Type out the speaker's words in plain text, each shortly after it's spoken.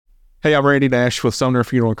Hey, I'm Randy Nash with Sumner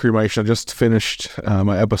Funeral and Cremation. I just finished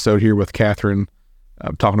my episode here with Catherine,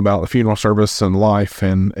 talking about the funeral service and life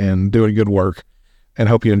and doing good work, and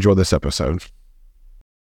hope you enjoy this episode.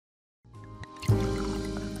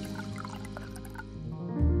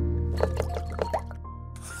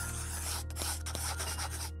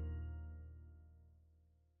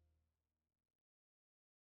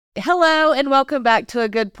 Hello and welcome back to A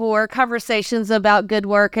Good Pour, conversations about good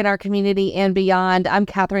work in our community and beyond. I'm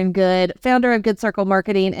Catherine Good, founder of Good Circle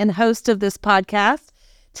Marketing and host of this podcast.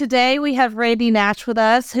 Today we have Randy Nash with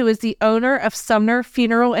us, who is the owner of Sumner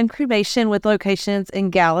Funeral and Cremation with locations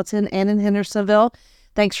in Gallatin and in Hendersonville.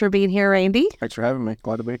 Thanks for being here, Randy. Thanks for having me.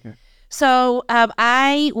 Glad to be here. So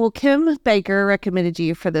Kim Baker recommended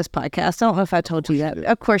you for this podcast. I don't know if I told you that.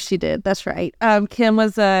 Of course she did. That's right. Kim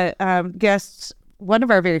was a guest, one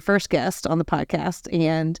of our very first guests on the podcast,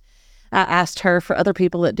 and I asked her for other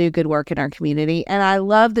people that do good work in our community. And I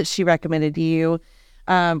love that she recommended you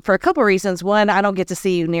for a couple of reasons. One, I don't get to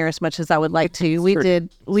see you near as much as I would like to. We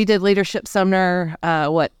did Leadership Sumner,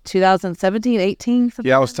 2017, 18?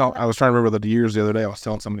 Yeah, I was trying to remember the years the other day. I was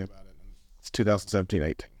telling somebody about it. It's 2017,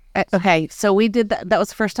 18. Okay, so we did that. That was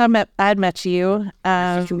the first time I had met you.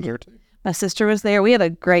 Your sister was there too. My sister was there. We had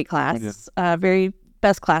a great class, very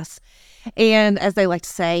best class. And as they like to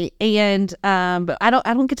say, but I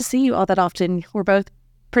don't get to see you all that often. We're both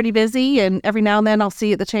pretty busy, and every now and then I'll see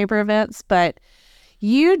you at the chamber events, but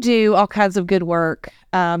you do all kinds of good work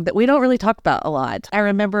that we don't really talk about a lot. I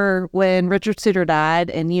remember when Richard Suter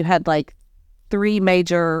died, and you had like 3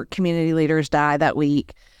 major community leaders die that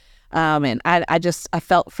week. And I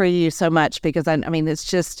felt for you so much, because I mean, it's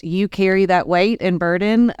just, you carry that weight and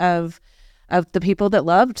burden of the people that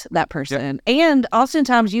loved that person. Yep. And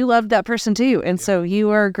oftentimes you loved that person too. And so you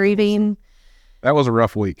are grieving. That was a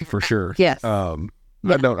rough week for sure. Yes. I've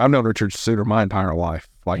known Richard Suter my entire life.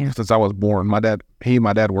 Since I was born. He and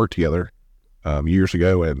my dad worked together years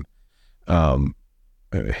ago, and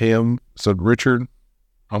so Richard,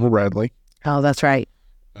 Humble Bradley. Oh, that's right.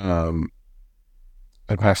 Had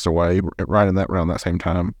passed away around that same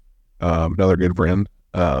time. Another good friend,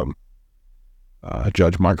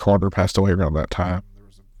 Judge Mike Carter, passed away around that time.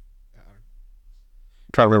 I'm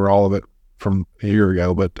trying to remember all of it from a year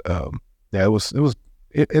ago, but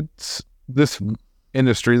it's this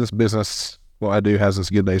industry, this business. What I do has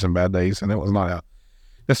its good days and bad days, and it was not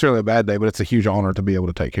necessarily a bad day, but it's a huge honor to be able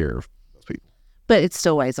to take care of those people. But it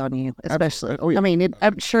still weighs on you, especially. Oh, yeah. I mean,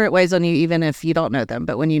 I'm sure it weighs on you even if you don't know them,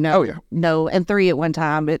 but when you know, and 3 at one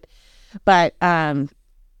time. But I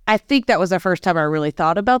think that was the first time I really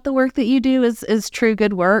thought about the work that you do is true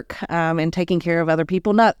good work, and taking care of other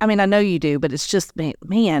people. I know you do, but it's just,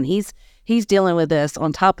 man, he's dealing with this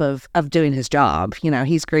on top of doing his job.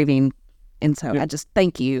 He's grieving, and so I just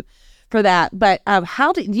thank you for that. But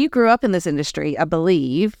how did you grew up in this industry? I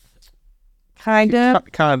believe, kind of.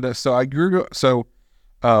 So I grew up.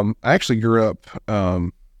 I actually grew up.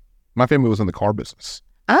 My family was in the car business.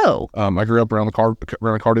 Oh. I grew up around a car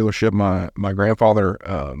dealership. My grandfather.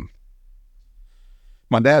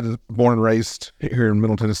 My dad is born and raised here in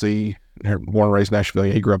Middle Tennessee. Born and raised in Nashville.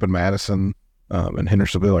 He grew up in Madison, and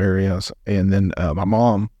Hendersonville areas, and then my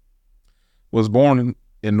mom was born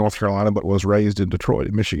in North Carolina, but was raised in Detroit,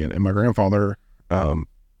 in Michigan. And my grandfather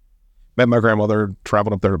met my grandmother,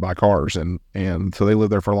 traveled up there to buy cars, and so they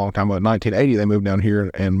lived there for a long time. But in 1980, they moved down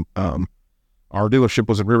here, and our dealership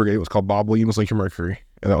was in Rivergate. It was called Bob Williams Lincoln Mercury,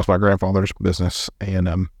 and that was my grandfather's business. And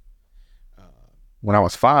when I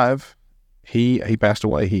was 5, he passed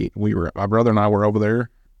away. My brother and I were over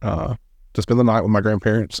there to spend the night with my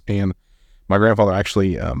grandparents, and my grandfather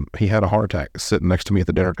actually he had a heart attack sitting next to me at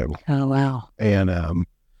the dinner table. Oh, wow. And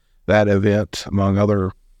that event, among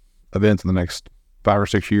other events in the next 5 or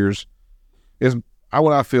 6 years, is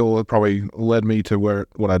what I feel it probably led me to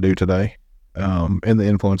what I do today, and the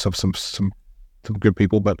influence of some good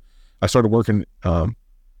people. But I started working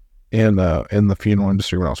in the funeral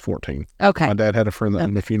industry when I was 14. Okay. My dad had a friend that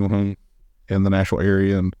owned a funeral home in the Nashville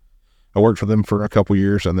area, and I worked for them for a couple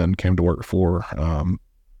years, and then came to work for a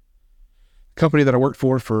company that I worked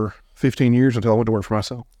for 15 years until I went to work for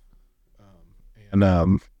myself.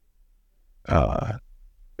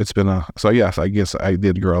 It's been so yes, I guess I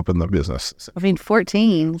did grow up in the business.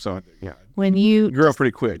 14. So when you grew up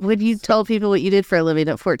pretty quick. When you told people what you did for a living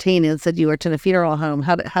at 14 and said you worked in a funeral home,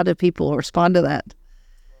 how did people respond to that?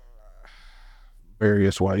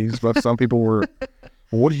 Various ways, but some people were,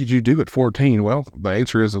 well, what did you do at 14? Well, the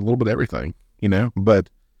answer is a little bit of everything, but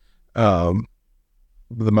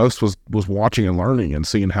the most was watching and learning and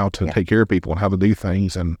seeing how to take care of people and how to do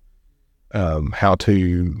things, and how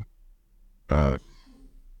to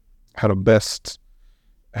best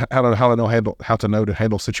how to know to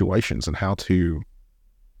handle situations, and how to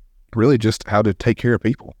really just how to take care of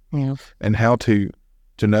people, and how to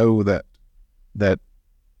know that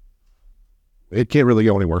it can't really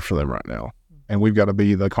go any worse for them right now. And we've got to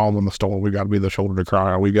be the calm in the storm. We've got to be the shoulder to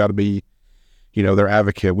cry on. We've got to be, their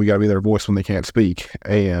advocate. We got to be their voice when they can't speak.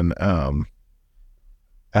 And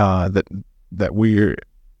that we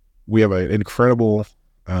have an incredible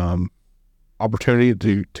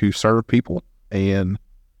opportunity to serve people. And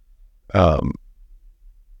the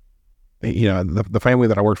family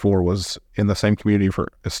that I worked for was in the same community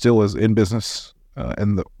still is in business,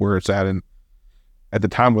 and where it's at. And at the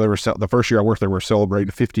time where the first year I worked there, we're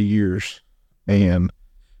celebrating 50 years. And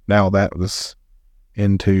now that was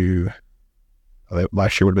into,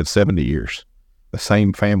 last year would have been 70 years. The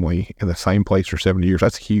same family in the same place for 70 years.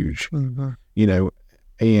 That's huge, and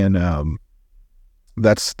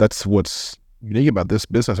that's what's unique about this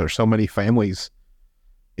business. There's so many families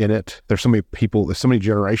in it. There's so many people. There's so many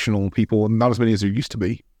generational people, and not as many as there used to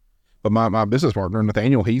be. But my business partner,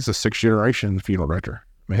 Nathaniel, he's a 6th generation funeral director.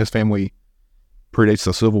 I mean, his family predates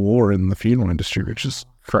the Civil War in the funeral industry, which is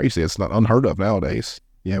crazy. It's not unheard of nowadays.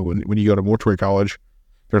 When you go to mortuary college,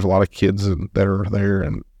 there's a lot of kids that are there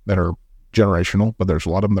and that are generational, but there's a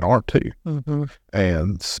lot of them that aren't too.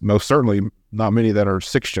 And most certainly not many that are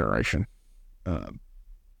 6th generation. But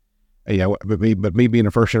me being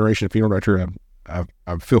a 1st generation funeral director, I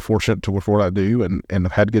feel fortunate to work for what I do, and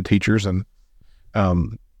I've had good teachers, and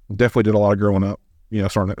definitely did a lot of growing up,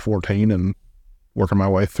 starting at 14 and working my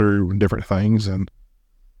way through different things. And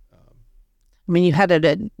I mean, you had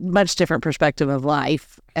a much different perspective of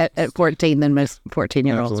life at 14 than most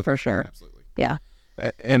 14-year-olds, for sure. Absolutely. Yeah.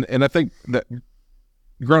 And I think that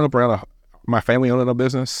growing up around my family owning a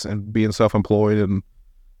business and being self-employed, and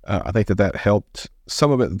I think that helped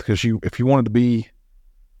some of it, because if you wanted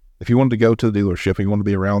to go to the dealership and you wanted to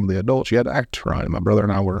be around the adults, you had to act right. And my brother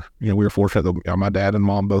and I were, we were fortunate that my dad and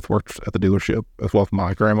mom both worked at the dealership, as well as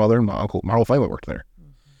my grandmother and my uncle. My whole family worked there.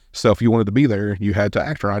 So if you wanted to be there, you had to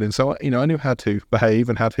act right. And so, I knew how to behave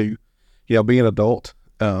and how to, be an adult.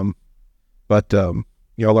 But I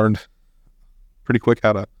learned pretty quick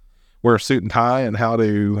how to wear a suit and tie, and how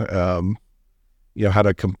to,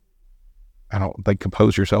 I don't think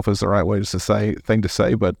compose yourself is the right way to say,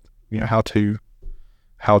 but how to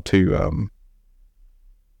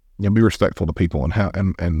be respectful to people, and how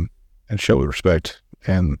and show respect.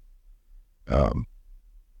 And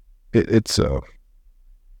it's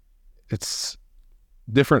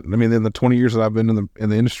different. I mean, in the 20 years that I've been in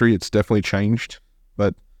the industry, it's definitely changed.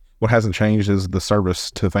 But what hasn't changed is the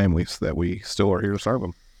service to families, that we still are here to serve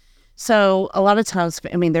them. So a lot of times,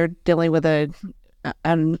 I mean, they're dealing with a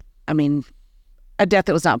death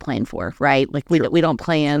that was not planned for, right? Like we don't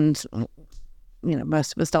plan.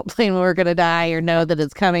 Most of us don't plan when we're going to die or know that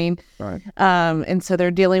it's coming. Right. And so they're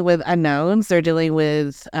dealing with unknowns. They're dealing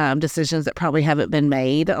with decisions that probably haven't been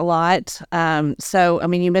made a lot. So, I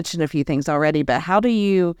mean, you mentioned a few things already, but how do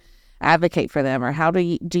you advocate for them, or how do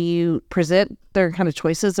you present their kind of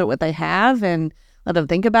choices of what they have and let them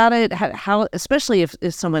think about it? How especially if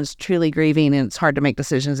someone's truly grieving and it's hard to make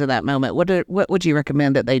decisions in that moment, what would you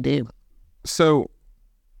recommend that they do? So,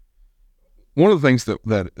 one of the things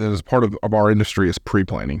that is part of our industry is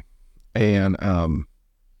pre-planning, and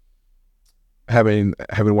having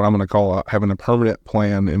what I'm going to call having a permanent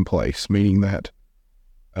plan in place, meaning that,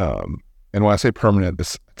 and when I say permanent,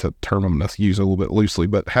 it's a term I'm going to use a little bit loosely,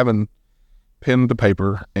 but having pen to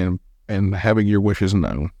paper and having your wishes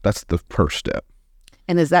known, that's the first step.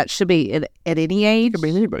 And should be at any age? It could be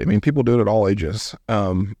anybody. I mean, people do it at all ages.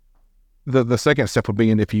 The second step would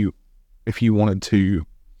be, if you wanted to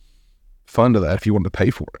fund of that, if you wanted to pay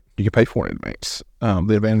for it, you can pay for it in advance.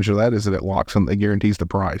 The advantage of that is that it locks and it guarantees the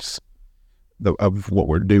price of what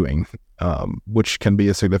we're doing, which can be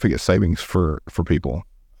a significant savings for people.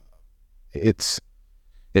 It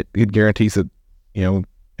guarantees it, in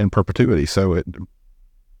perpetuity. So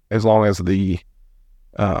as long as the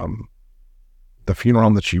funeral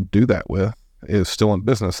home that you do that with is still in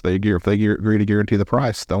business, if they agree to guarantee the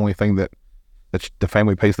price, the only thing that the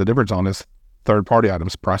family pays the difference on is third-party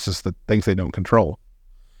items, prices, the things they don't control.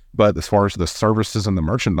 But as far as the services and the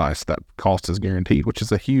merchandise, that cost is guaranteed, which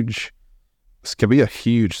is can be a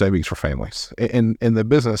huge savings for families. In the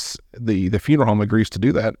business, the funeral home agrees to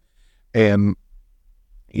do that, and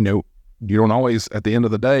you don't always, at the end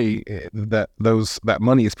of the day, that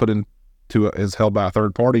money is put is held by a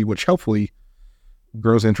third party, which hopefully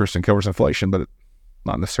grows interest and covers inflation, but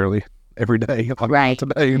not necessarily every day, like right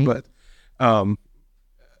today. But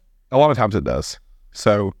a lot of times it does.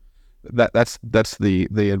 So that's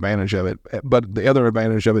the advantage of it. But the other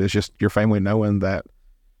advantage of it is just your family knowing that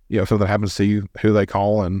if something happens to you, who they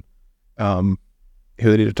call and who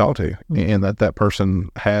they need to talk to, and that person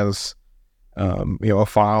has a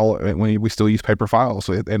file. When we still use paper files,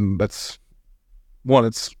 and that's one,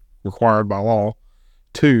 it's required by law.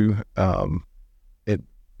 Two, it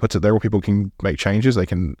puts it there where people can make changes, they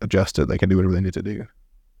can adjust it, they can do whatever they need to do.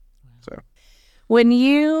 So when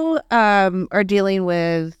you are dealing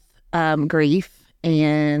with grief,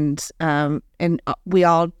 and we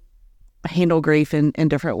all handle grief in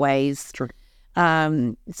different ways. Sure.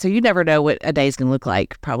 So you never know what a day's gonna look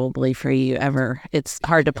like, probably, for you ever. It's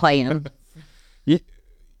hard to plan.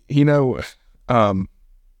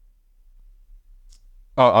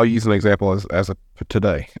 I'll use an example as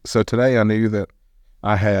today. So today I knew that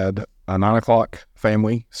I had a 9:00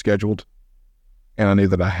 family scheduled, and I knew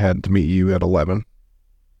that I had to meet you at 11.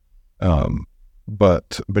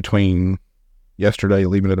 But between yesterday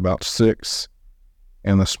leaving at about 6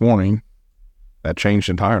 and this morning, that changed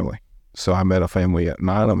entirely. So I met a family at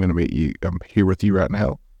 9. I'm going to meet you. I'm here with you right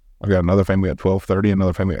now. I've got another family at 12:30,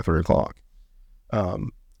 another family at 3:00.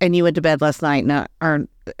 And you went to bed last night, or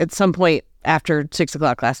at some point after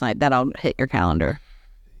 6:00 last night. That'll hit your calendar.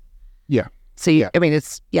 Yeah. So I mean,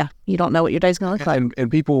 you don't know what your day's going to look like.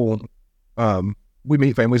 And people, we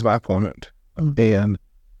meet families by appointment,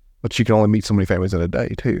 but you can only meet so many families in a day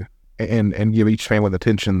too, and give each family the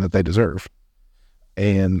attention that they deserve.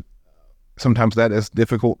 And sometimes that is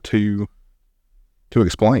difficult to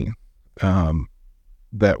explain.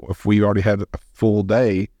 That if we already had a full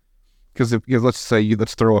day, because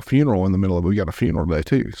let's throw a funeral in the middle of it. We got a funeral day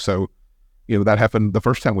too. So, that happened the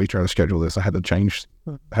first time we tried to schedule this. I had to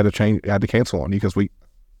cancel on you because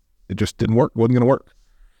it just didn't work. Wasn't going to work.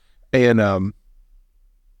 And,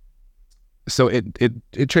 so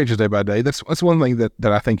it changes day by day. That's one thing that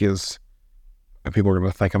I think is, and people are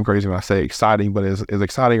going to think I'm crazy when I say exciting, but is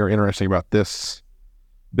exciting or interesting about this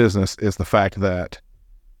business is the fact that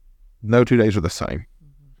no 2 days are the same.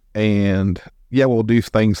 And we'll do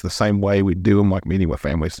things the same way we do them, like meeting with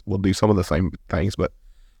families. We'll do some of the same things, but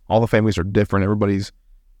all the families are different. Everybody's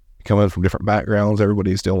coming from different backgrounds.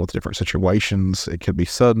 Everybody's dealing with different situations. It could be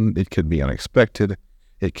sudden. It could be unexpected.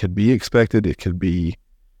 It could be expected. It could be,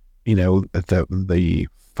 the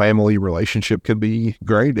family relationship could be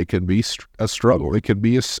great. It could be a struggle. It could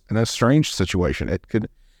be an estranged situation. It could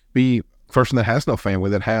be a person that has no family,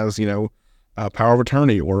 that has, a power of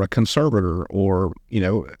attorney or a conservator, or,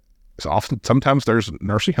 sometimes there's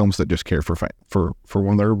nursing homes that just care for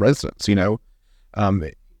one of their residents.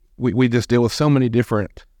 We just deal with so many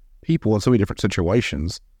different people in so many different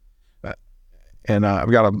situations. And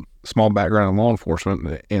I've got a small background in law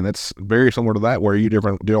enforcement, and it's very similar to that, where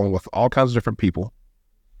you're dealing with all kinds of different people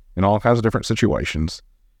in all kinds of different situations,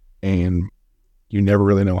 and you never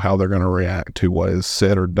really know how they're going to react to what is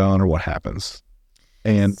said or done or what happens.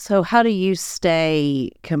 And so how do you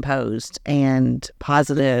stay composed and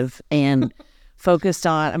positive and focused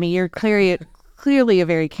on, I mean, you're clearly a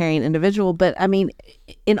very caring individual, but I mean,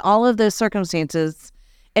 in all of those circumstances,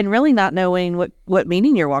 and really not knowing what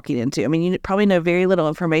meeting you're walking into. I mean, you probably know very little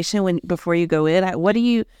information before you go in. What do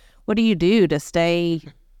you do to stay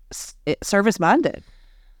service-minded?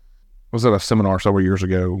 I was at a seminar several years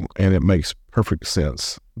ago, and it makes perfect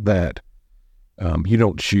sense that you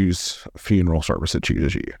don't choose funeral service, it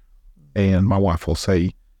chooses you. And my wife will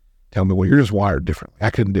tell me, well, you're just wired differently. I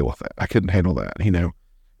couldn't deal with that. I couldn't handle that,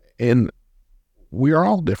 And we are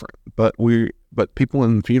all different, but people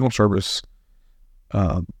in funeral service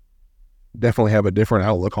definitely have a different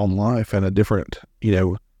outlook on life and a different,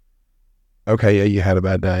 okay, yeah, you had a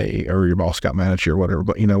bad day or your boss got mad at you or whatever,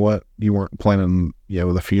 but you know what? You weren't planning,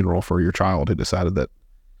 the funeral for your child who decided that,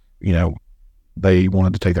 they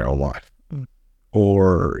wanted to take their own life.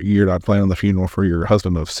 Or you're not planning the funeral for your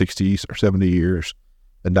husband of 60 or 70 years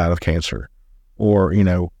that died of cancer. Or,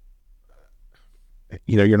 you're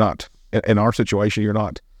not, in our situation, you're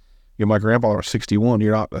not, my grandfather was 61.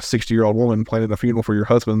 You're not a 60-year-old woman planning a funeral for your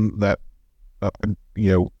husband that,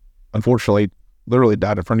 unfortunately, literally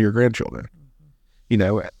died in front of your grandchildren.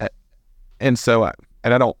 And so, I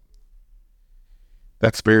don't,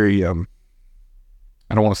 that's very, I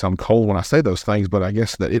don't want to sound cold when I say those things, but I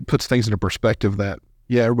guess that it puts things into perspective that,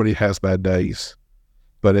 everybody has bad days,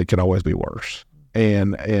 but it can always be worse.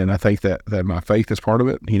 And I think that my faith is part of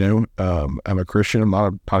it. I'm a Christian. I'm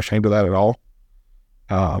not ashamed of that at all.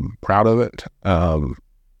 Proud of it.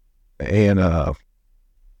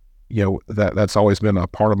 That's always been a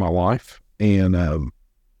part of my life. And,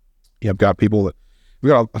 I've got we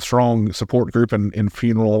got a strong support group in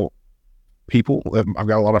funeral people. I've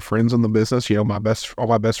got a lot of friends in the business. All my best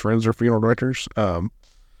friends are funeral directors,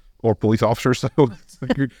 or police officers. So it's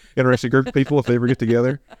an interesting group of people if they ever get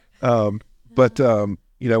together. I've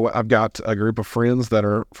got a group of friends that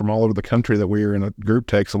are from all over the country that we're in a group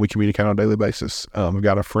text and we communicate on a daily basis. I've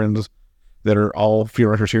got friends that are all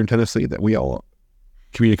funeral directors here in Tennessee that we all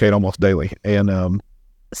communicate almost daily. And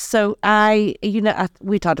so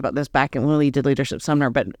we talked about this back when we did Leadership Summer,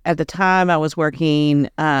 but at the time I was working,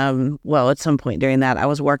 at some point during that, I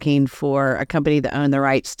was working for a company that owned the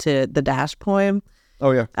rights to the Dash poem.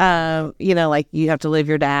 Oh, yeah. Like you have to live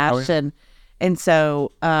your dash. Oh, yeah.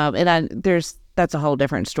 That's a whole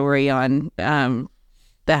different story on, that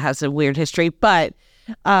has a weird history, but,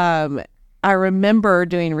 I remember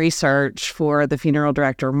doing research for the funeral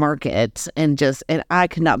director market and I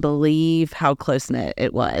could not believe how close-knit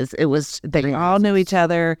it was. They all knew each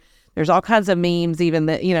other. There's all kinds of memes even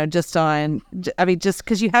that, just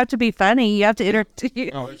because you have to be funny, you have to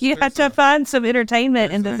you have to find some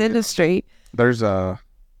entertainment in this industry. There's a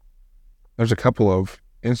couple of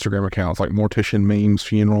Instagram accounts like mortician memes,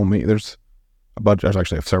 funeral memes. There's a bunch. There's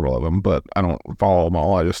actually several of them, but I don't follow them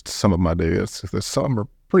all. Some of them I do. Some of them are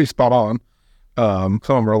pretty spot on. Some of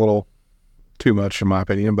them are a little too much in my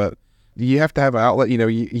opinion, but you have to have an outlet. You have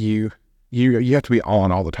to be on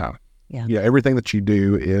all the time. Yeah. Everything that you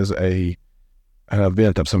do is an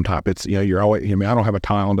event of some type. It's, you're always, I don't have a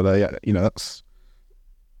tie on today. That's,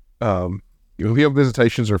 if we have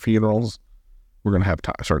visitations or funerals, we're going to have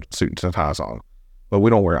suits and ties on, but I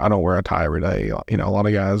don't wear a tie every day. A lot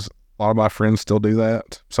of my friends still do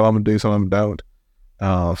that. Some of them do, some of them don't.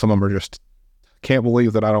 Some of them are just, can't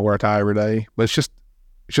believe that I don't wear a tie every day, but it's just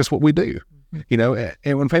what we do,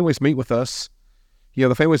 and when families meet with us,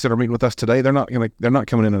 the families that are meeting with us today, they're not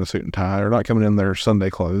coming in a suit and tie. They're not coming in their Sunday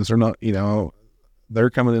clothes. They're not, they're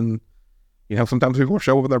coming in, sometimes people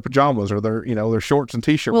show up in their pajamas or their shorts and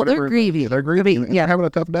t-shirt. Well, whatever. they're grieving. They're grieving. Yeah. They're having a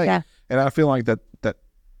tough day. Yeah. And I feel like that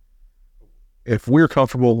if we're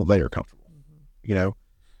comfortable, they are comfortable,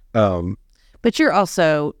 But you're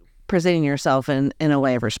also presenting yourself in a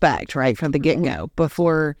way of respect, right? From the get-go,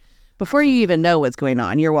 before you even know what's going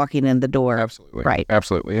on, you're walking in the door. Absolutely. Right.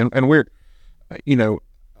 Absolutely. And we're,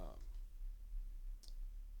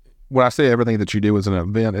 when I say everything that you do is an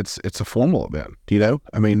event, it's a formal event,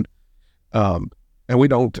 and we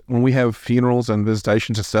don't, when we have funerals and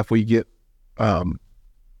visitations and stuff, we get, there's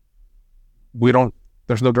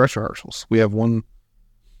no dress rehearsals. We have one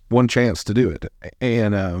chance to do it.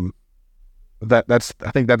 And, I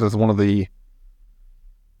think that is one of the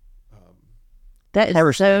that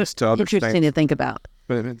is so interesting to think about.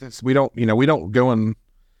 But we don't go and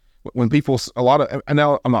when people and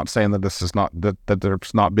now I'm not saying that this is not that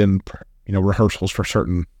there's not been rehearsals for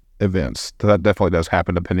certain events. That definitely does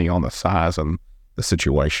happen depending on the size and the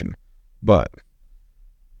situation, but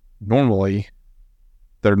normally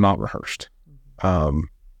they're not rehearsed.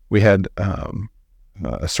 We had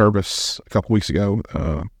a service a couple weeks ago.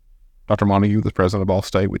 Dr. Montague, the president of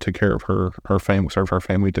Allstate, we took care of her family, served her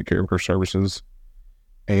family, took care of her services.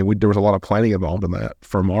 And there was a lot of planning involved in that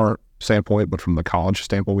from our standpoint, but from the college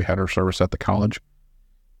standpoint, we had her service at the college.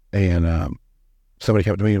 And somebody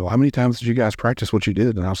came up to me, well, how many times did you guys practice what you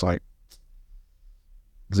did? And I was like,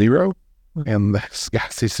 0. And this guy,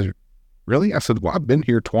 he said, really? I said, well, I've been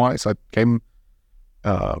here twice. I came,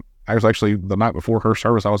 I was actually, the night before her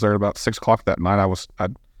service, I was there at about 6:00 that night. I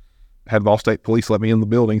had Allstate police let me in the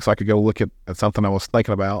building so I could go look at something I was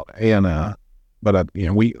thinking about. And, this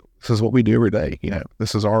is what we do every day.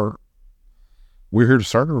 We're here to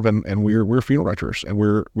serve and we're funeral directors and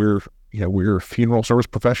we're funeral service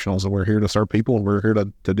professionals and we're here to serve people and we're here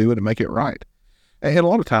to do it and make it right. And a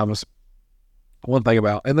lot of times, one thing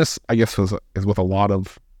about, and this, I guess, is with a lot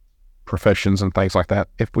of professions and things like that,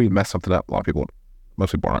 if we mess something up, most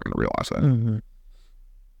people are not going to realize that. Mm-hmm.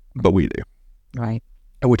 But we do. Right.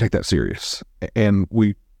 And we take that serious. And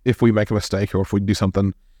if we make a mistake or if we do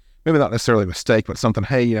something, maybe not necessarily a mistake, but something,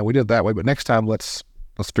 hey, we did it that way, but next time let's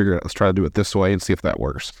figure it out. Let's try to do it this way and see if that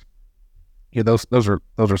works. Those are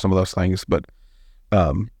some of those things. But, we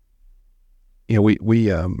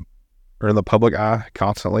are in the public eye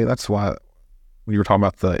constantly. That's why when you were talking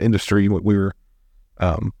about the industry, we were,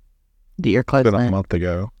 you're close. Been a month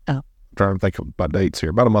ago. Oh. I'm trying to think about dates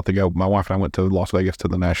here. About a month ago, my wife and I went to Las Vegas to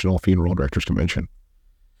the National Funeral Directors Convention.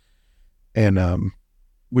 And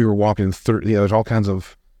we were walking through, there's all kinds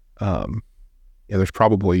of, there's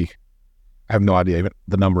probably, I have no idea even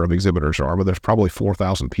the number of exhibitors are, but there's probably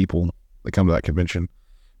 4,000 people that come to that convention,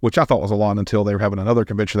 which I thought was a lot until they were having another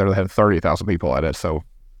convention there that had 30,000 people at it. So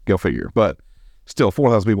go figure. But still,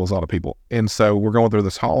 4,000 people is a lot of people. And so we're going through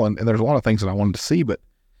this hall and there's a lot of things that I wanted to see, but,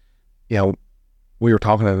 we were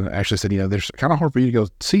talking and Ashley said, there's kind of hard for you to go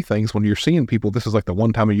see things when you're seeing people. This is like the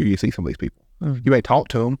one time a year you see some of these people. Mm-hmm. You may talk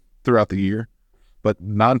to them throughout the year, But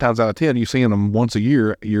 9 times out of 10, you're seeing them once a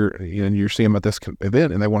year. You're seeing them at this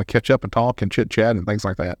event, and they want to catch up and talk and chit chat and things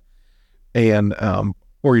like that. And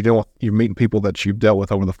or you're meeting people that you've dealt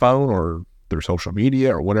with over the phone or through social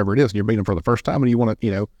media or whatever it is, and you're meeting them for the first time, and you want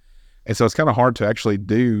to, and so it's kind of hard to actually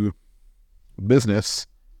do business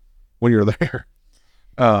when you're there.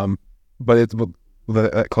 But it's with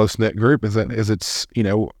that close knit group it's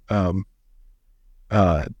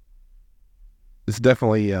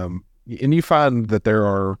definitely and you find that there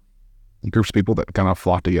are groups of people that kind of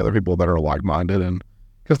flock together, people that are like-minded, and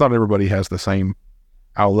because not everybody has the same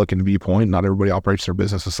outlook and viewpoint, not everybody operates their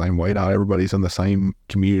business the same way, not everybody's in the same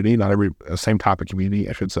community, same type of community,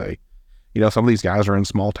 I should say. Some of these guys are in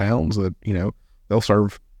small towns that they'll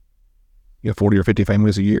serve 40 or 50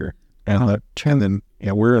 families a year, and then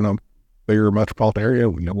we're in a bigger metropolitan area,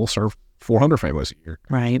 we'll serve 400 families a year.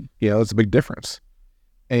 Right. It's a big difference.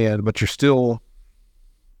 But you're still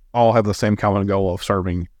all have the same common goal of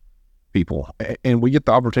serving people. And we get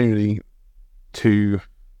the opportunity to,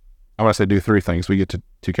 I want to say, do 3 things. We get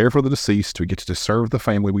to care for the deceased, we get to serve the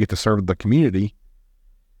family, we get to serve the community,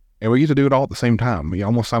 and we get to do it all at the same time,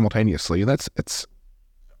 almost simultaneously. And it's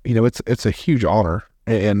a huge honor.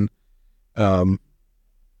 And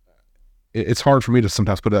it's hard for me to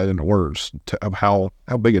sometimes put that into words of how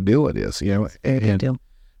big a deal it is, Big deal.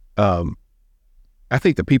 I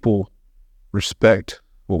think that people respect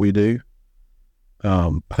what we do. I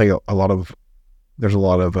think there's a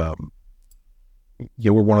lot of,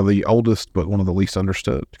 we're one of the oldest, but one of the least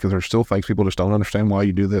understood, because there's still things people just don't understand why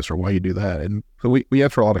you do this or why you do that. And so we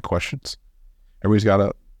answer a lot of questions. Everybody's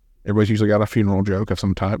usually got a funeral joke of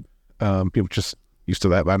some type. People just used to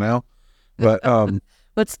that by now. But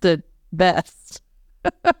what's the best?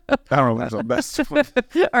 I don't know what's the best.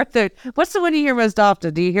 Arthur, what's the one you hear most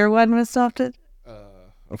often? Do you hear one most often?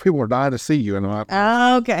 People are dying to see you, and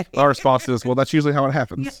okay. Our response is, well, that's usually how it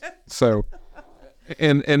happens. So,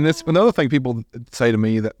 and this another thing people say to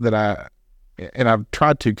me that I've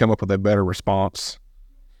tried to come up with a better response,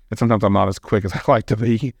 and sometimes I'm not as quick as I like to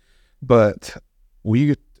be, but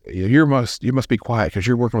you must be quiet because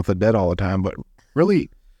you're working with the dead all the time. But really,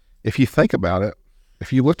 if you think about it,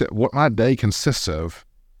 if you looked at what my day consists of,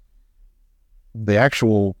 the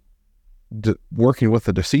actual working with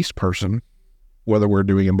the deceased person, whether we're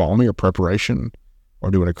doing embalming or preparation or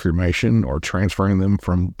doing a cremation or transferring them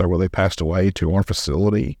from where they passed away to our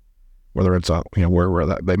facility, whether it's where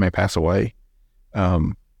they may pass away,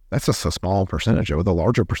 that's just a small percentage of it. The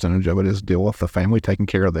larger percentage of it is deal with the family, taking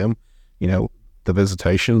care of them, the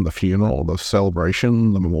visitation, the funeral, the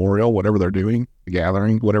celebration, the memorial, whatever they're doing, the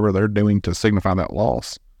gathering, whatever they're doing to signify that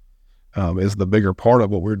loss, is the bigger part of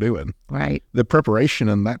what we're doing. Right. The preparation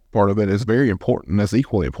and that part of it is very important. That's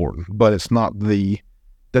equally important, but it's not that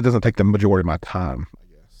doesn't take the majority of my time, I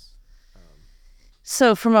guess.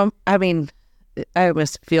 So I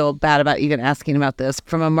almost feel bad about even asking about this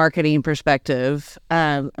from a marketing perspective.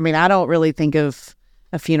 I don't really think of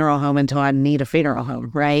a funeral home until I need a funeral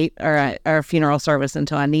home, right? Or a funeral service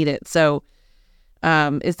until I need it. So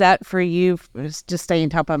is that for you just staying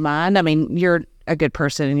top of mind? You're a good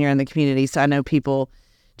person and you're in the community, so I know people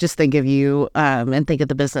just think of you and think of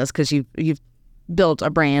the business because you've built a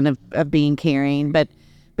brand of being caring. But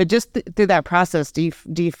just through that process, do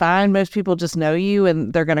you find most people just know you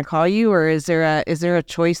and they're going to call you, or is there a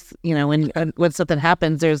choice? When something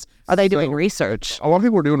happens, are they doing research? A lot of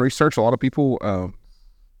people are doing research. A lot of people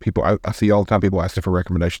I see all the time. People asking for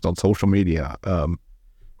recommendations on social media.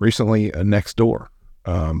 Recently, Nextdoor,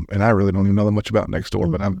 and I really don't even know that much about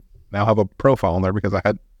Nextdoor, but I now have a profile on there because I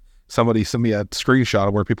had somebody send me a screenshot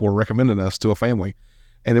of where people were recommending us to a family,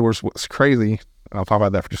 and what's crazy. And I'll talk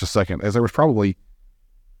about that for just a second. Is there was probably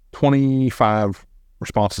 25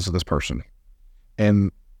 responses to this person,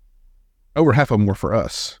 and over half of them were for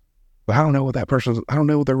us. But I don't know I don't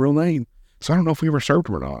know their real name. So I don't know if we ever served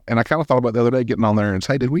them or not. And I kind of thought about the other day getting on there and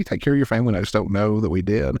say, did we take care of your family? And I just don't know that we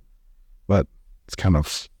did. But it's kind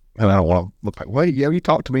of, and I don't want to look like, well, yeah, you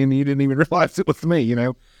talked to me and you didn't even realize it was me,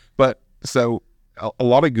 But so a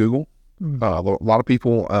lot of Google, a lot of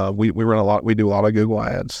people, we do a lot of Google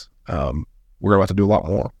ads. We're about to do a lot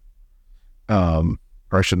more. Or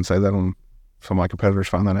I shouldn't say that on some of my competitors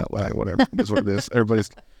find that out, like, whatever. It's what it is.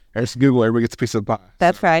 It's Google, everybody gets a piece of the pie.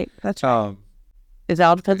 That's right. It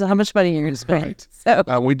all depends on how much money you're going to spend. Right.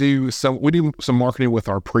 So we do some marketing with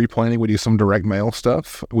our pre-planning. We do some direct mail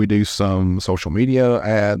stuff. We do some social media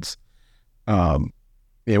ads. And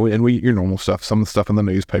we your normal stuff. Some of the stuff in the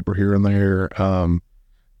newspaper here and there.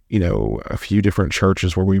 A few different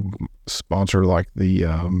churches where we sponsor, like the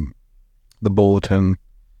bulletin.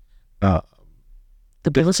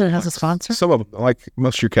 The bulletin has a sponsor? Some of them, like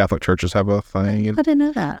most of your Catholic churches have a thing. And, I didn't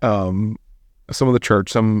know that. some of the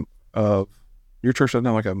church, some of your church doesn't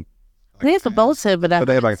have like a. They have a bulletin, but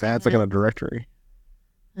they have like ads like in a directory.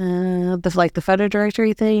 The photo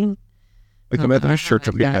directory thing. Like the Methodist Church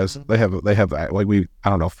has, they have like I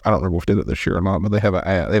don't remember if we did it this year or not, but they have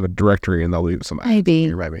a directory and they'll leave some ads.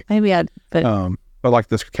 Maybe but like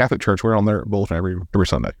this Catholic church, we're on their bulletin every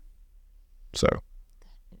Sunday. So,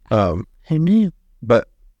 who knew? But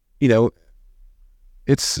you know,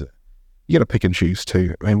 it's you got to pick and choose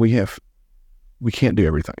too. I mean, we can't do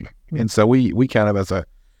everything, and so we kind of as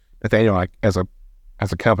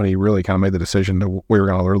a company really kind of made the decision that we were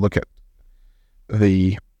going to look at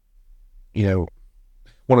the, you know,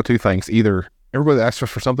 one of two things: either everybody asks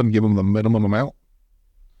us for something, give them the minimum amount,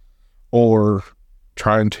 or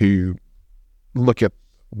trying to look at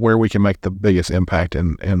where we can make the biggest impact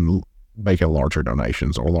and make a larger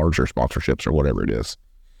donations or larger sponsorships or whatever it is.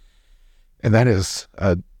 And that is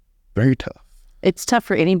very tough. It's tough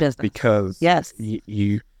for any business because yes,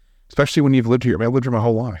 you especially when you've lived here. I mean, I've lived here my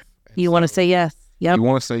whole life. You want to say yes. Yep. You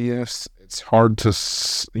want to say yes. It's hard to,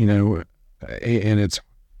 you know, and it's,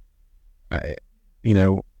 you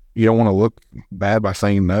know, you don't want to look bad by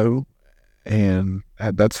saying no. And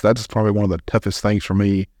that's probably one of the toughest things for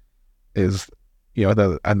me is, you know, at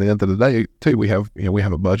the end of the day too, we have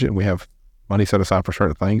a budget and we have money set aside for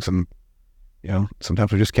certain things. And, you know,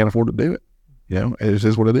 sometimes we just can't afford to do it. You know, it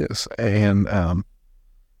is what it is. And,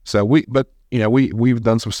 so we've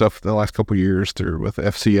done some stuff the last couple of years with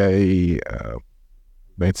FCA,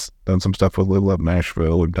 it's done some stuff with Live Love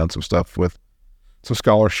Nashville. We've done some stuff with some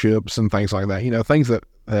scholarships and things like that. You know, things that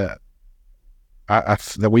that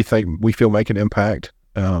we think we feel make an impact.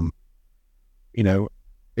 You know,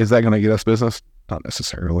 is that going to get us business? Not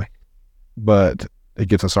necessarily, but it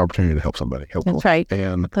gives us opportunity to help somebody. That's right.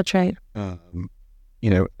 And that's right. You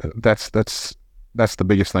know, that's the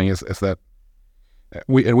biggest thing is that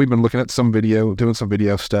we've been looking at doing some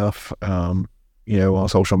video stuff. You know, on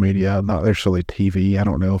social media, not necessarily TV. I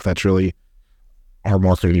don't know if that's really our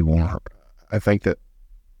market anymore. I think that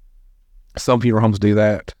some funeral homes do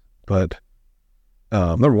that, but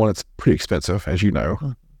number one, it's pretty expensive, as you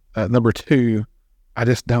know. Number two, I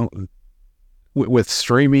just don't, with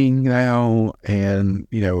streaming now and,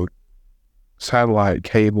 you know, satellite,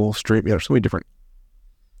 cable, stream, you know, so many different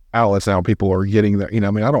outlets now people are getting that, you know,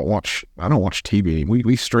 I mean, I don't watch TV.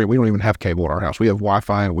 We stream, we don't even have cable in our house. We have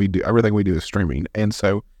Wi-Fi and everything we do is streaming. And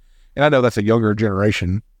so, and I know that's a younger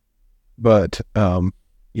generation, but,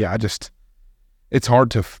 yeah, it's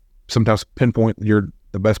hard to sometimes pinpoint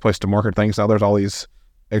the best place to market things. Now there's all these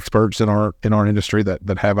experts in our industry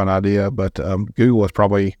that have an idea, but, Google is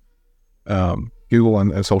probably, Google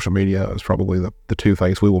and social media is probably the two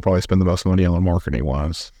things we will probably spend the most money on marketing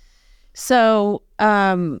wise. So,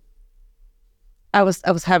 I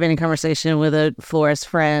was having a conversation with a florist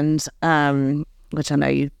friend, which I know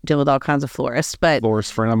you deal with all kinds of florists, but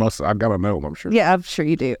florist friend, I've got to know them, I'm sure. Yeah, I'm sure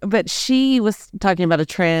you do. But she was talking about a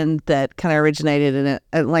trend that kind of originated in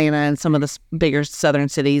Atlanta and some of the bigger southern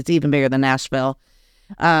cities, even bigger than Nashville.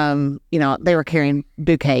 You know, they were carrying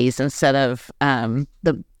bouquets instead of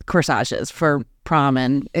the corsages for prom,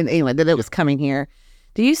 and anyway, that it was coming here.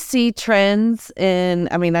 Do you see trends in,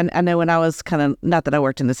 I mean, I know when I was kind of, not that I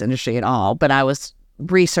worked in this industry at all, but I was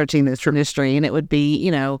researching this industry, and it would be,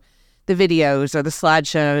 you know, the videos or the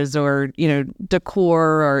slideshows or, you know,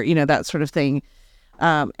 decor or, you know, that sort of thing.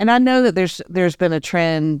 And I know that there's been a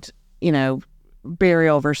trend, you know,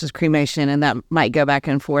 burial versus cremation, and that might go back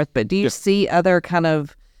and forth, but do you see other kind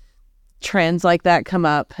of trends like that come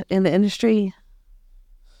up in the industry?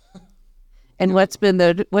 And what's been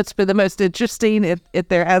the most interesting, if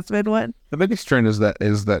there has been one? The biggest trend is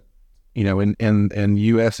that you know, in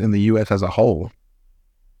the U.S. as a whole,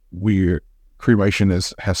 cremation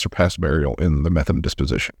has surpassed burial in the method of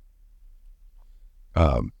disposition.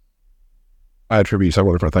 I attribute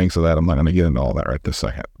several different things to that. I'm not going to get into all that right this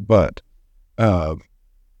second, but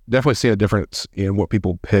definitely see a difference in what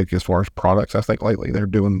people pick as far as products. I think lately they're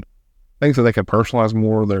doing things that they can personalize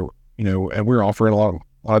more. They're, you know, and we're offering a lot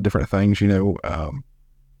of different things, you know.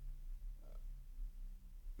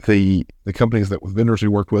 The companies the vendors we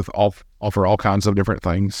work with offer all kinds of different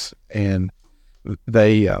things, and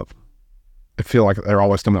they I feel like they're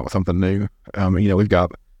always coming up with something new. You know, we've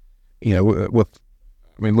got, you know,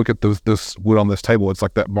 look at this wood on this table. It's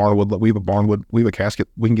like that barnwood. We have a barnwood. We have a casket.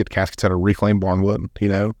 We can get caskets out of reclaimed barnwood. You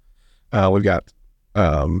know, we've got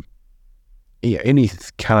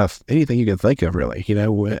anything you can think of, really. You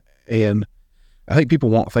know, and I think people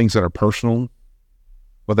want things that are personal,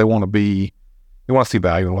 but they want to see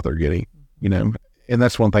value in what they're getting, you know. And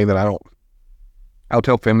that's one thing that I'll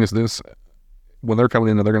tell families this when they're coming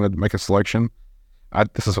in and they're going to make a selection.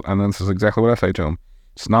 This is exactly what I say to them.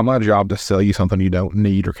 It's not my job to sell you something you don't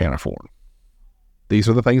need or can't afford. These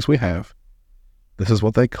are the things we have. This is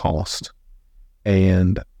what they cost.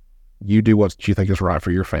 And you do what you think is right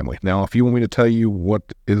for your family. Now, if you want me to tell you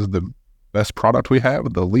what is the best product we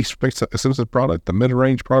have, the least expensive product, the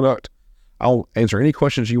mid-range product, I'll answer any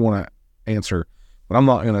questions you want to answer. But I'm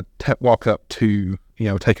not going to walk up to,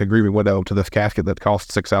 take a grieving widow to this casket that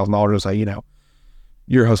costs $6,000 and say,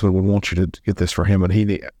 your husband would want you to get this for him, and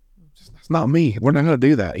it's not me. We're not going to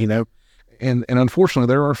do that, And unfortunately,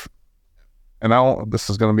 there are, this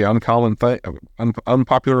is going to be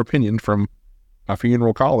unpopular opinion from my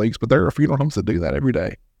funeral colleagues, but there are funeral homes that do that every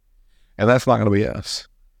day, and that's not going to be us.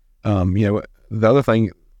 The other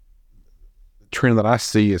trend that I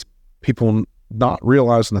see is people not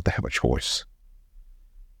realizing that they have a choice,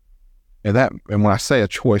 and when I say a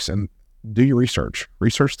choice, and do your research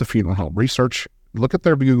the funeral home, look at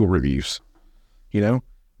their Google reviews,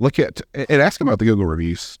 look at and ask them about the Google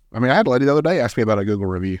reviews. I mean, I had a lady the other day ask me about a Google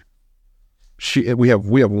review. We have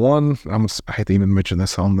one. I hate to even mention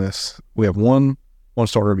this on this. We have one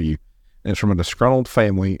star review, and it's from a disgruntled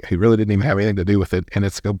family who really didn't even have anything to do with it, and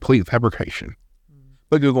it's a complete fabrication.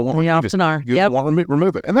 But Google won't remove it. Google won't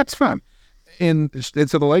remove it, and that's fine. And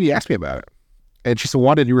so the lady asked me about it, and she said,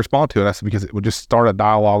 "Why did you respond to it?" I said, "Because it would just start a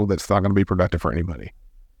dialogue that's not going to be productive for anybody."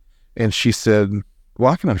 And she said,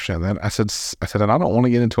 "Well, I can understand that." I said, and I don't want to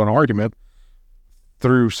get into an argument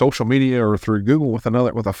through social media or through Google with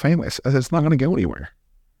a family. It's not going to go anywhere,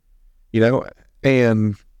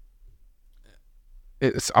 and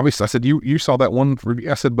it's obviously, I said, you saw that one review.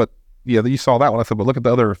 I said, but yeah, you saw that one. I said, but look at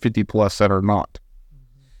the other 50 plus that are not.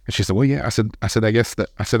 And she said, well, yeah. I said, I guess that,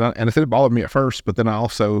 and I said, it bothered me at first, but then I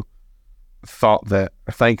also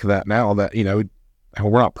think that now that, we're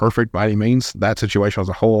not perfect by any means. That situation was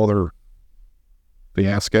a whole other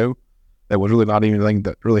fiasco. That was really not anything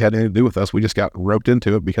that really had anything to do with us. We just got roped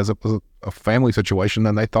into it because it was a family situation,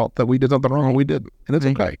 and they thought that we did something wrong, and we didn't, and it's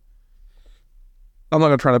okay. I'm not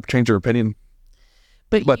going to try to change their opinion,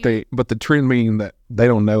 but the trend meaning that they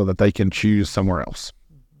don't know that they can choose somewhere else.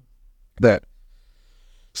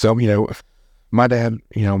 My dad,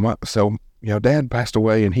 Dad passed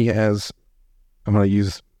away, and he has. I'm going to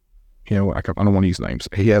use, I don't want to use names.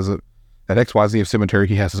 He has at XYZ cemetery.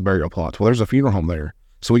 He has his burial plots. Well, there's a funeral home there.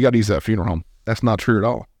 So we got to use that funeral home. That's not true at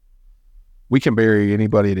all. We can bury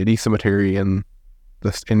anybody at any cemetery in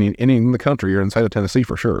the country or in the state of Tennessee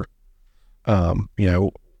for sure. Well,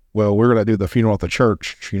 we're going to do the funeral at the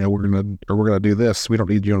church. We're going to do this. We don't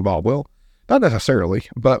need you involved. Well, not necessarily,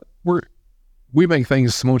 but we make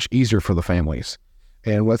things so much easier for the families,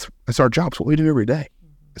 and it's our job. It's what we do every day.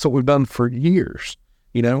 It's what we've done for years.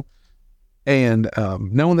 And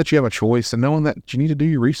knowing that you have a choice, and knowing that you need to do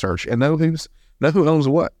your research, and know who owns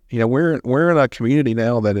what. We're in a community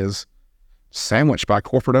now that is sandwiched by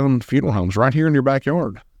corporate-owned funeral homes right here in your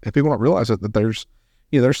backyard. If people don't realize it, that there's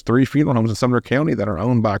 3 funeral homes in Sumner County that are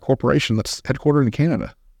owned by a corporation that's headquartered in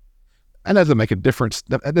Canada. That doesn't make a difference.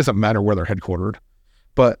 It doesn't matter where they're headquartered,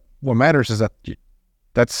 but what matters is that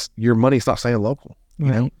that's your money's not staying local.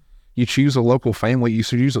 You choose a local family. You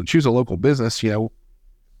choose a local business.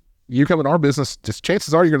 You come in our business, just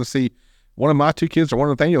chances are you're going to see one of my 2 kids or one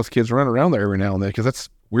of Nathaniel's kids running around there every now and then, because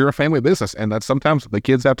we're a family business, and that's sometimes the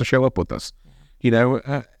kids have to show up with us,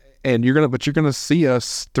 and you're gonna see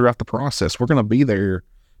us throughout the process. We're gonna be there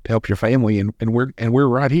to help your family, and we're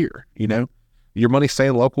right here. Your money's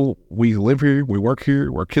staying local. We live here, we work here,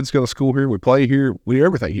 our kids go to school here, we play here, we do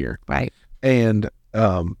everything here. Right. And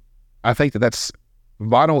I think that's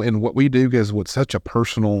vital in what we do, because it's such a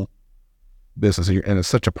personal business, and it's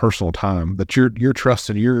such a personal time that you're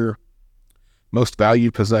trusting your most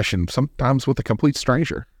valued possession, sometimes with a complete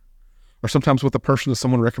stranger, or sometimes with a person that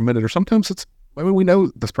someone recommended, or sometimes we know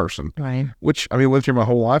this person, right? Which, lived here my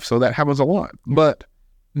whole life, so that happens a lot. But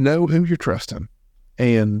know who you're trusting,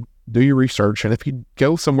 and do your research. And if you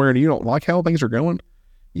go somewhere and you don't like how things are going,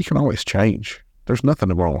 you can always change. There's nothing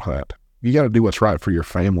wrong with that. You got to do what's right for your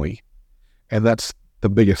family, and that's the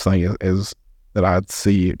biggest thing is that I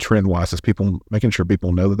see trend-wise, is people making sure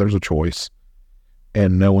people know that there's a choice,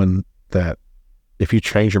 and knowing that if you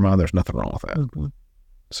change your mind, there's nothing wrong with that. Mm-hmm.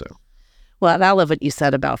 So, well, and I love what you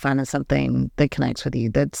said about finding something that connects with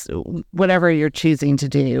you. That's whatever you're choosing to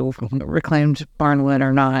do, reclaimed barnwood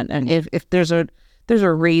or not. And if there's a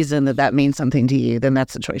reason that means something to you, then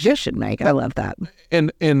that's the choice you should make. I love that.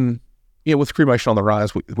 And with cremation on the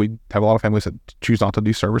rise, we have a lot of families that choose not to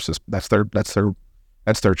do services. That's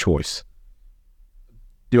their choice.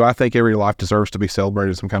 Do I think every life deserves to be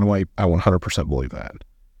celebrated in some kind of way? I 100% believe that.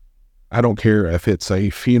 I don't care if it's a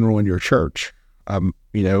funeral in your church,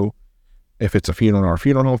 you know, if it's a funeral in our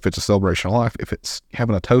funeral home, if it's a celebration of life, if it's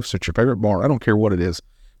having a toast at your favorite bar, I don't care what it is,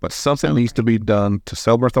 but something needs to be done to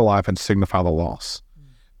celebrate the life and signify the loss.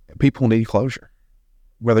 People need closure.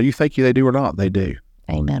 Whether you think they do or not, they do.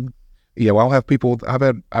 Amen. Yeah, well, I've had people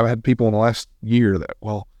in the last year that,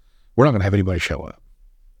 well, we're not going to have anybody show up.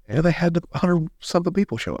 And they had 100-something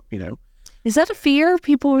people show up, you know. Is that a fear?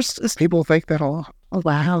 People think that a lot. Oh,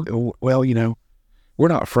 wow. Well, you know, we're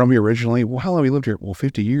not from here originally. Well, how long have we lived here? Well,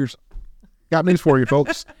 50 years. Got news for you,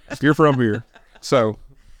 folks. You're from here. So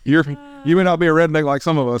you may not be a redneck like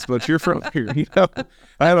some of us, but you're from here. You know,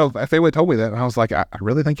 I don't know if they would have told me that. And I was like, I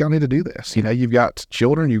really think y'all need to do this. You know, you've got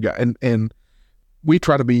children, and we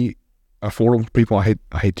try to be affordable people. I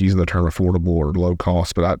hate using the term affordable or low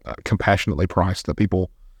cost, but I compassionately priced that people,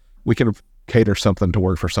 we can cater something to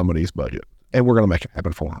work for somebody's budget, and we're going to make it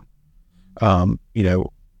happen for them. You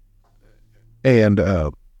know, and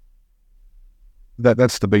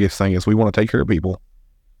that's the biggest thing is we want to take care of people,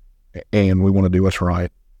 and we want to do what's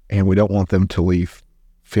right, and we don't want them to leave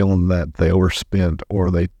feeling that they overspent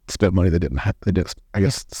or they spent money they didn't have. I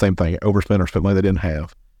guess same thing, overspent or spent money they didn't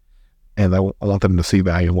have, and I want them to see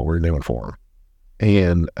value in what we're doing for them.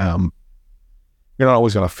 And you're not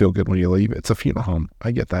always going to feel good when you leave. It's a funeral home.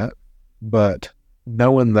 I get that. But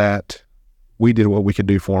knowing that we did what we could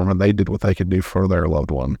do for them and they did what they could do for their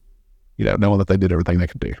loved one, you know, knowing that they did everything they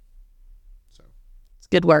could do. So it's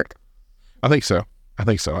good work. I think so.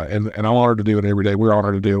 And I'm honored to do it every day. We're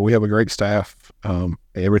honored to do it. We have a great staff.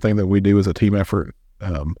 Everything that we do is a team effort.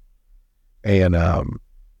 You know,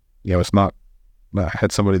 it's not, I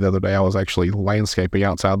had somebody the other day, I was actually landscaping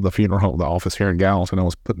outside the funeral home, the office here in Gallatin, and I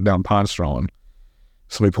was putting down pine straw, and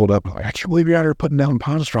somebody pulled up, like, I can't believe you're out here putting down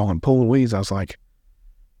pine straw and pulling weeds. I was like,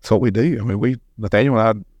 that's what we do. I mean, Nathaniel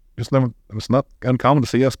and I it's not uncommon to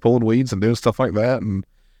see us pulling weeds and doing stuff like that, and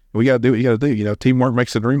we got to do what you got to do. You know, teamwork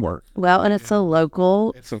makes the dream work. Well, and it's a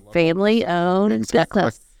local, family-owned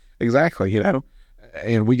business. Exactly, you know,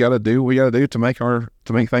 and we got to do what we got to do to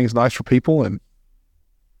make things nice for people. And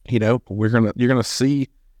you know, you're gonna see,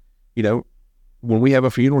 you know, when we have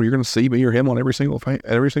a funeral, you're gonna see me or him on every single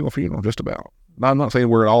funeral, just about. I'm not saying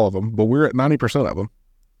we're at all of them, but we're at 90% of them.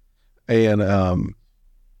 And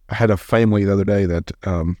I had a family the other day that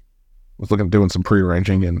was looking at doing some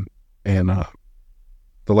pre-arranging, and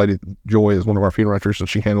the lady Joy is one of our funeral directors, and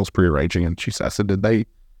she handles pre-arranging. And I said, did they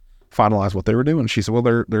finalize what they were doing? She said, well,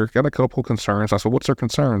 they're got a couple concerns. I said, what's their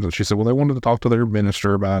concerns? And she said, well, they wanted to talk to their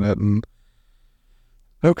minister about it. And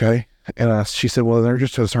okay. And she said, well, they're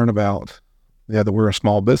just concerned about, that we're a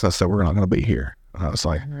small business, that we're not going to be here. And I was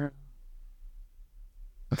like,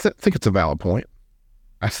 I think it's a valid point.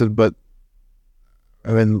 I said, but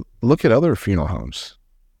I mean, look at other funeral homes,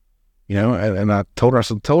 you know, and I told her, I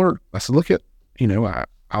said, look at, you know,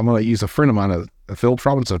 I'm going to use a friend of mine at Phillips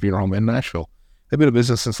Robinson Funeral Home in Nashville. They've been in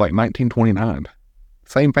business since like 1929.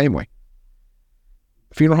 Same family.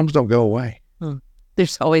 Funeral homes don't go away.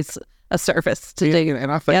 There's always a service to do.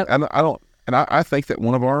 And I think, I think that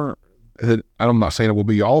one of our, I'm not saying it will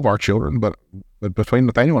be all of our children, but between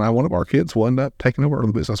Nathaniel and I, one of our kids will end up taking over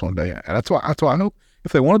the business one day. And that's why I hope,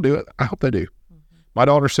 if they want to do it, I hope they do. My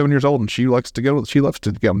daughter's 7 years old, and she loves to go to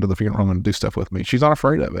the funeral home and do stuff with me. She's not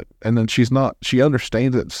afraid of it. And then she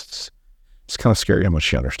understands it. It's kind of scary how much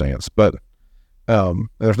she understands, but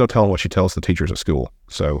there's no telling what she tells the teachers at school.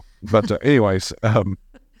 So, but anyways,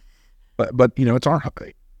 but you know, it's our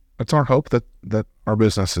hope that our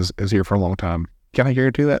business is here for a long time. Can I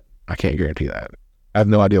guarantee that? I can't guarantee that. I have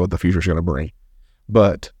no idea what the future is going to bring,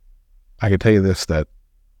 but I can tell you this, that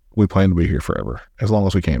we plan to be here forever, as long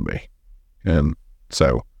as we can be. And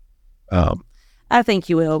so, I think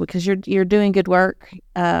you will, because you're doing good work.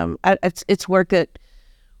 It's work that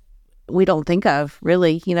we don't think of,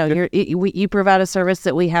 really. You know, you provide a service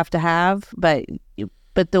that we have to have, but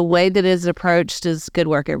the way that it is approached is good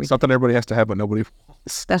work every day. Something everybody has to have, but nobody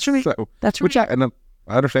wants. That's right. So, that's right. Which I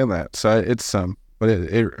understand that. So it's but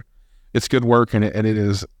it's good work, and it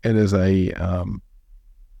is a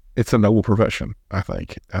it's a noble profession, I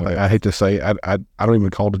think. I hate to say, I don't even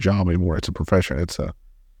call it a job anymore. It's a profession. It's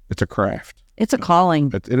a craft. It's a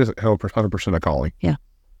calling. It is 100% a calling. Yeah.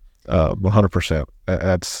 100%.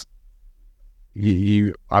 That's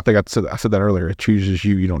you. I think I said that earlier. It chooses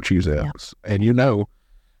you. You don't choose it. Yeah. And you know,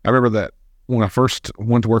 I remember that when I first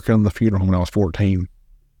went to work in the funeral home when I was 14.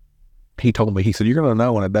 He told me, he said, you're going to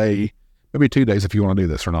know in a day, maybe 2 days, if you want to do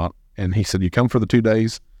this or not. And he said, you come for the 2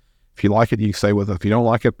 days. If you like it, you can stay with it. If you don't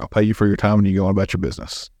like it, I'll pay you for your time and you go on about your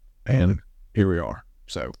business. And here we are.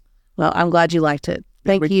 So, well, I'm glad you liked it.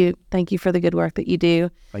 Thank you. Thank you for the good work that you do.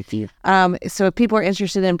 Thank you. So if people are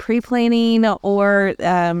interested in pre-planning or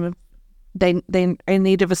they in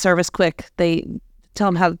need of a service quick, they tell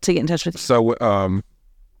them how to get in touch with you. So,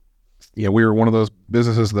 we are one of those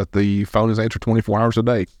businesses that the phone is answered 24 hours a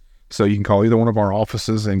day. So you can call either one of our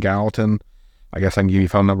offices in Gallatin. I guess I can give you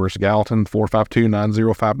phone numbers. Gallatin,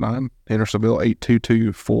 452-9059. Hendersonville,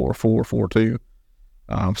 822-4442.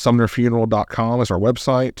 SumnerFuneral.com is our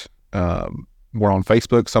website. We're on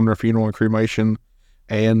Facebook, Sumner Funeral and Cremation.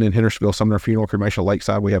 And in Hendersonville, Sumner Funeral Cremation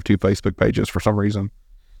Lakeside, we have 2 Facebook pages for some reason.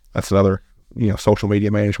 That's another, social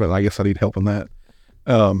media management. I guess I need help in that.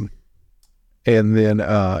 And then,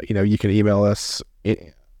 you can email us,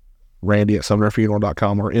 Randy at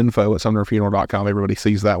SumnerFuneral.com or info at SumnerFuneral.com. Everybody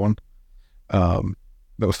sees that one. That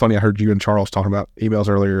was funny. I heard you and Charles talking about emails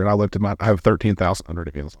earlier, and I looked at I have 13,000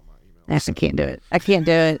 emails on my emails. I can't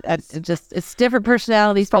do it. It's different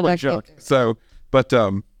personalities. Probably junk. So, but,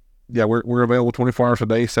 we're available 24 hours a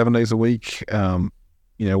day, 7 days a week,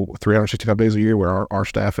 365 days a year where our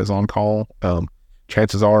staff is on call.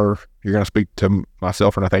 Chances are you're going to speak to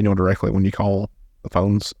myself or Nathaniel directly when you call the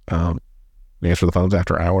phones. We answer the phones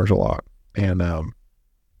after hours a lot. And,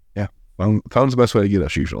 phone's the best way to get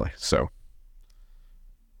us usually. So.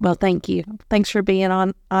 Well, thank you. Thanks for being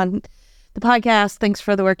on the podcast. Thanks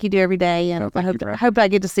for the work you do every day. And I hope I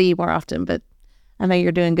get to see you more often, but I know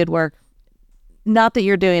you're doing good work. Not that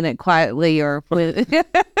you're doing it quietly or with,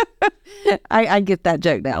 I get that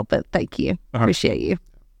joke now, but thank you. Appreciate you.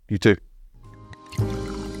 You too.